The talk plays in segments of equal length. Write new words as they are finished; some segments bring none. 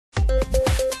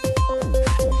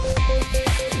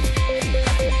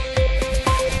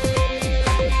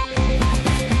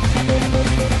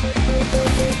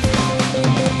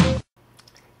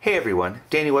everyone,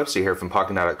 Danny Webster here from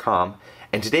Pocketnow.com,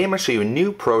 and today I'm going to show you a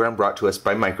new program brought to us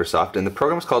by Microsoft, and the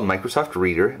program is called Microsoft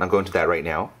Reader, and I'll go into that right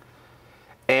now.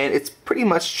 And it's pretty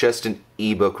much just an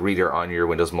ebook reader on your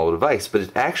Windows mobile device, but it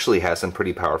actually has some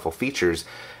pretty powerful features.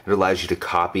 It allows you to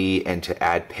copy and to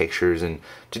add pictures and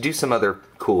to do some other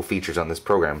cool features on this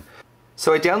program.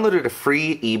 So I downloaded a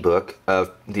free ebook of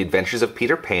The Adventures of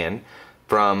Peter Pan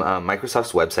from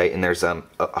Microsoft's website, and there's a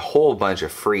whole bunch of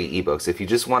free ebooks. If you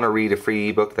just want to read a free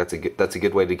ebook, that's a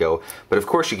good way to go. But of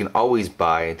course, you can always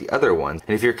buy the other ones.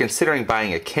 And if you're considering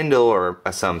buying a Kindle or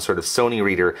some sort of Sony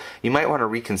reader, you might want to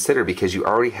reconsider because you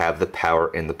already have the power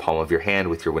in the palm of your hand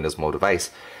with your Windows mobile device.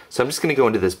 So I'm just going to go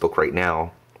into this book right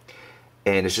now,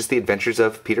 and it's just The Adventures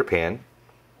of Peter Pan.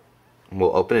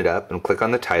 We'll open it up and click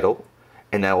on the title,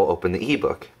 and that will open the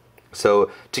ebook.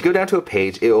 So to go down to a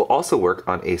page, it will also work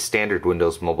on a standard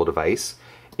Windows mobile device.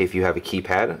 If you have a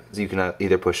keypad, you can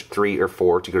either push 3 or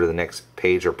 4 to go to the next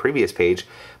page or previous page,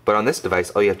 but on this device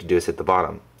all you have to do is hit the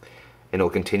bottom and it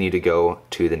will continue to go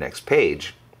to the next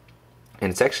page. And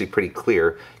it's actually pretty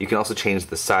clear. You can also change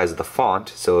the size of the font,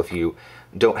 so if you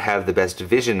don't have the best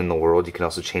vision in the world, you can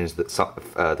also change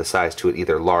the size to it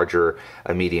either larger,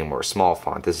 a medium, or a small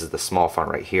font. This is the small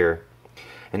font right here.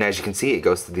 And as you can see, it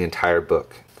goes through the entire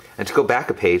book. And to go back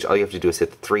a page, all you have to do is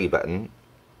hit the 3 button.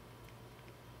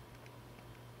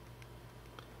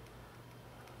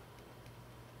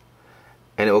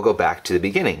 And it will go back to the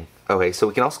beginning. Okay, so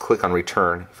we can also click on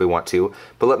return if we want to,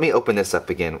 but let me open this up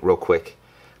again real quick.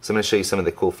 So I'm going to show you some of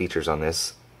the cool features on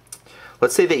this.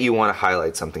 Let's say that you want to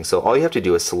highlight something, so all you have to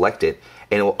do is select it,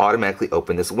 and it will automatically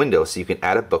open this window. So you can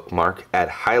add a bookmark, add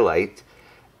highlight,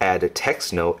 add a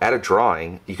text note, add a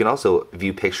drawing. You can also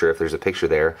view picture if there's a picture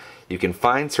there. You can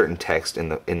find certain text in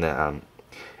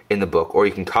the book, or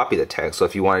you can copy the text. So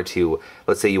if you wanted to,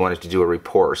 let's say you wanted to do a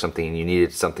report or something and you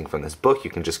needed something from this book,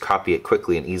 you can just copy it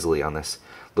quickly and easily on this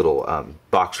little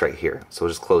box right here. So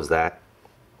we'll just close that,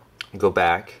 go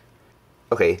back.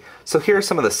 Okay, so here are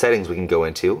some of the settings we can go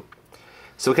into.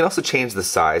 So we can also change the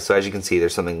size. So as you can see,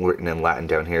 there's something written in Latin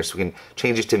down here. So we can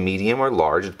change it to medium or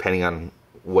large depending on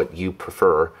what you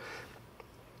prefer.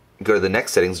 Go to the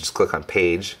next settings, just click on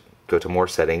page, go to more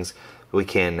settings. We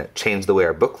can change the way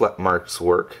our bookmarks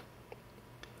work.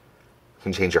 You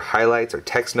can change your highlights, or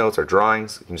text notes, or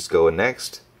drawings. You can just go in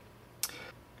next.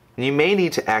 And you may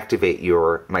need to activate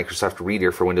your Microsoft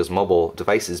Reader for Windows mobile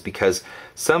devices because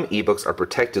some ebooks are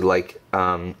protected, like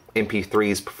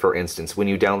MP3s, for instance. When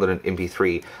you download an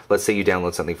MP3, let's say you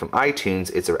download something from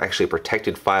iTunes, it's actually a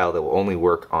protected file that will only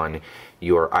work on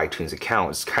your iTunes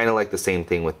account. It's kind of like the same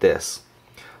thing with this.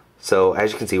 So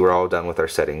as you can see, we're all done with our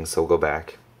settings, so we'll go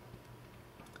back.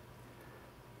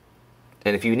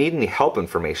 And if you need any help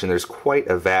information, there's quite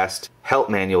a vast help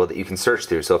manual that you can search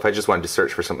through. So if I just wanted to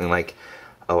search for something like,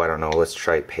 oh, I don't know, let's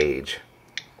try page.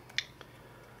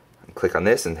 Click on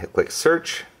this and click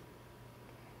search.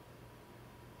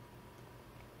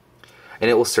 And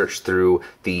it will search through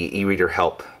the e-reader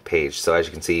help page. So as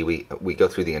you can see, we go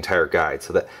through the entire guide.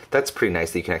 So that's pretty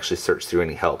nice that you can actually search through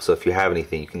any help. So if you have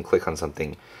anything, you can click on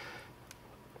something.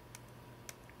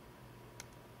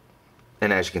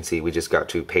 And as you can see, we just got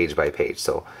to page by page.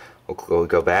 So we'll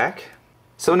go back.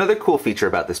 So another cool feature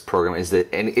about this program is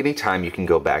that anytime you can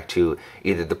go back to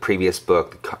either the previous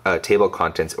book, table of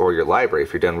contents, or your library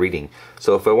if you're done reading.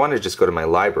 So if I want to just go to my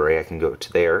library, I can go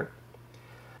to there.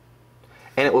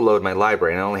 And it will load my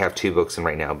library. And I only have 2 books in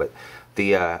right now, but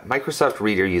the Microsoft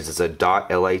Reader uses a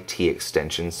 .lit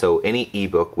extension, so any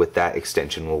ebook with that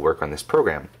extension will work on this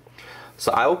program.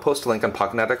 So I will post a link on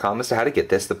Pocketnow.com as to how to get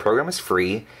this. The program is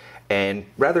free and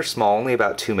rather small, only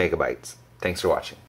about 2 megabytes. Thanks for watching.